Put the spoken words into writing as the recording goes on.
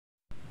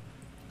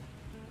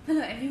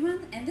Hello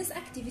everyone, in this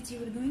activity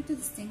we're going to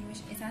distinguish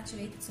a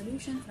saturated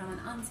solution from an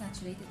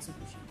unsaturated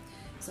solution.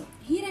 So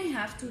here I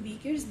have two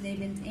beakers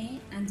labeled A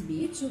and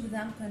B. Each of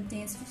them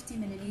contains 50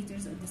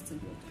 milliliters of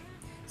distilled water.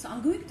 So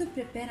I'm going to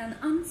prepare an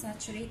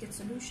unsaturated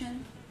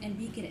solution in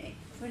beaker A.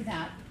 For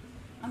that,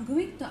 I'm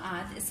going to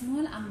add a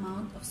small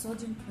amount of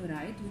sodium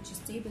chloride, which is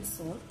table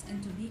salt,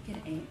 into beaker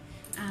A,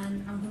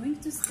 and I'm going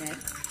to stir.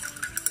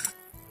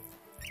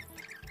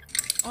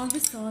 All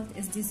the salt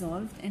is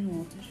dissolved in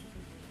water.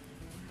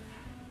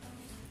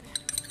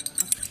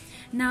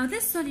 Now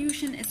this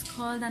solution is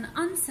called an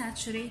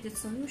unsaturated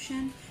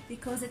solution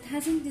because it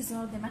hasn't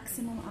dissolved the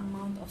maximum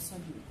amount of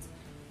solute.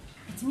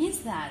 It means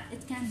that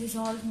it can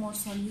dissolve more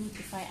solute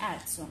if I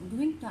add. So I'm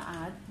going to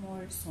add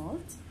more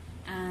salt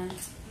and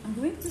I'm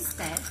going to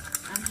stir,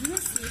 and you will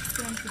see it's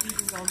going to be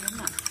dissolved or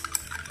not.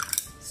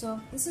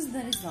 So this is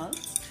the result.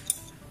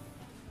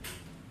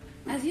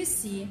 As you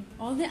see,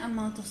 all the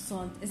amount of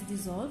salt is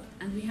dissolved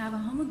and we have a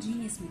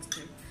homogeneous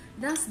mixture.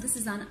 Thus, this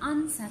is an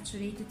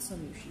unsaturated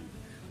solution,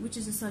 which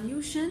is a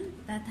solution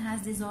that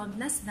has dissolved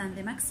less than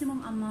the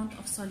maximum amount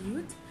of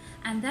solute,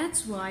 and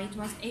that's why it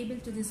was able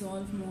to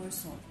dissolve more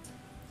salt.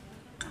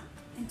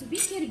 Into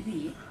beaker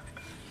B,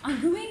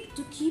 I'm going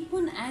to keep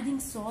on adding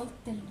salt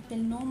till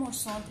no more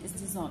salt is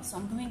dissolved. So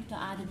I'm going to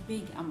add a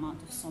big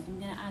amount of salt. I'm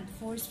going to add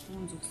 4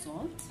 spoons of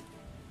salt.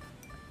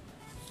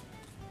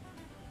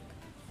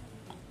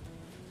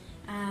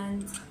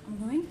 And I'm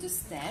going to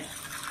stir.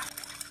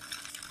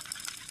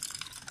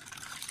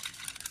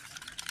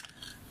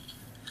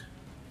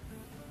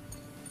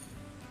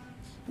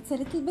 It's a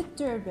little bit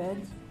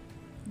turbid,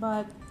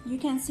 but you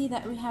can see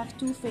that we have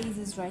two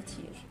phases right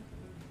here.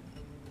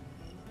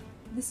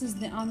 This is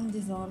the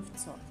undissolved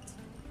salt.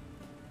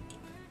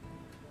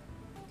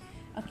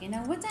 Okay,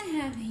 now what I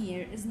have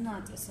here is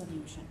not a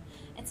solution.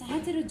 It's a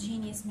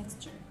heterogeneous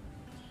mixture,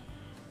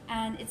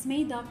 and it's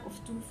made up of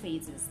two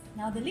phases.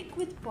 Now the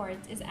liquid part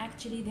is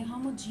actually the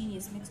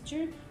homogeneous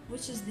mixture,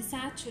 which is the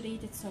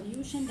saturated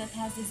solution that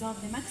has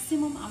dissolved the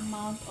maximum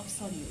amount of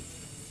solute.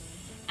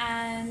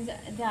 And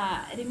the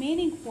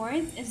remaining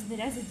part is the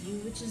residue,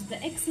 which is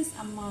the excess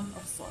amount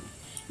of salt.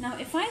 Now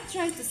if I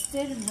try to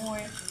stir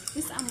more,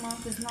 this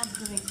amount is not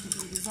going to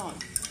be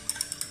dissolved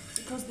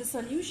because the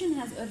solution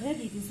has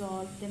already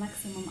dissolved the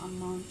maximum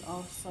amount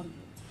of solute.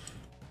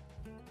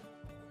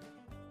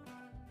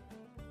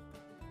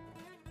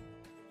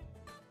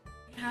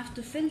 You have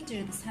to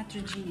filter this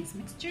heterogeneous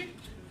mixture.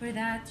 For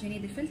that, you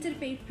need a filter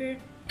paper,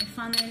 a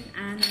funnel,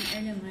 and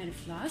an aluminum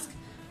flask.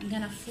 I'm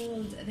gonna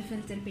fold the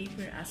filter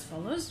paper as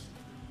follows.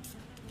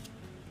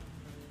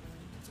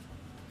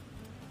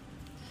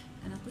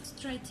 And I'll put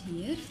it right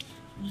here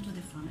into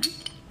the funnel.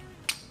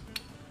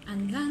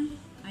 And then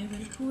I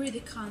will pour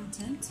the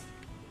content,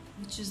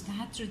 which is the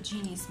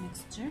heterogeneous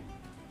mixture,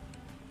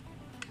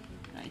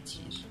 right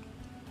here.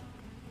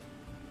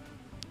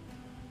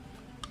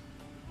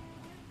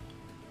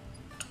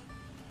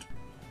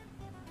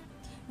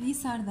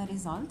 These are the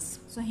results.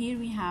 So here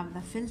we have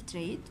the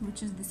filtrate,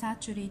 which is the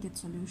saturated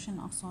solution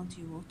of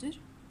salty water.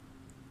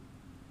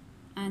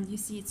 And you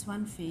see it's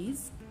one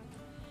phase.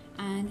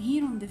 And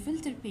here on the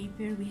filter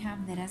paper we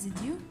have the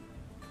residue,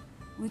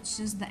 which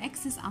is the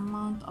excess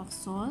amount of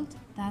salt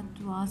that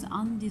was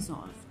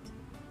undissolved.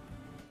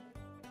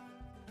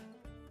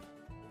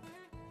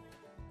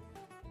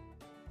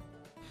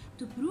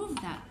 To prove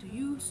that to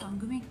you, so I'm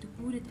going to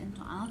pour it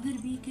into another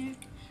beaker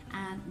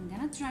and I'm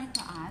gonna try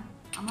to add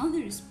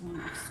another spoon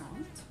of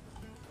salt,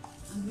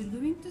 and we're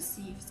going to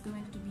see if it's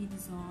going to be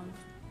dissolved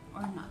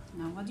or not.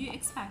 Now what do you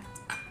expect?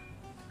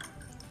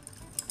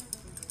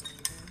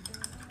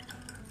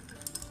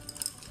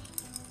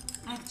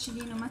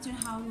 Actually, no matter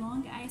how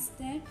long I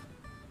stir,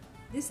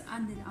 this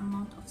added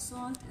amount of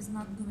salt is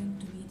not going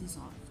to be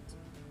dissolved.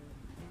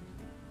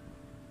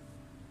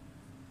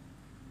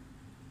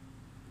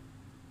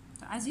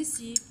 So as you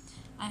see,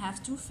 I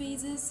have two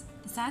phases,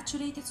 the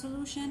saturated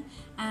solution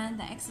and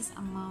the excess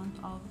amount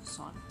of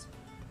salt.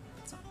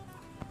 So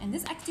in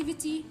this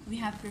activity, we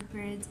have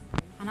prepared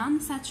an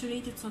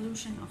unsaturated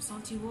solution of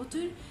salty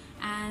water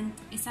and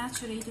a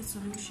saturated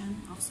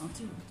solution of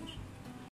salty water.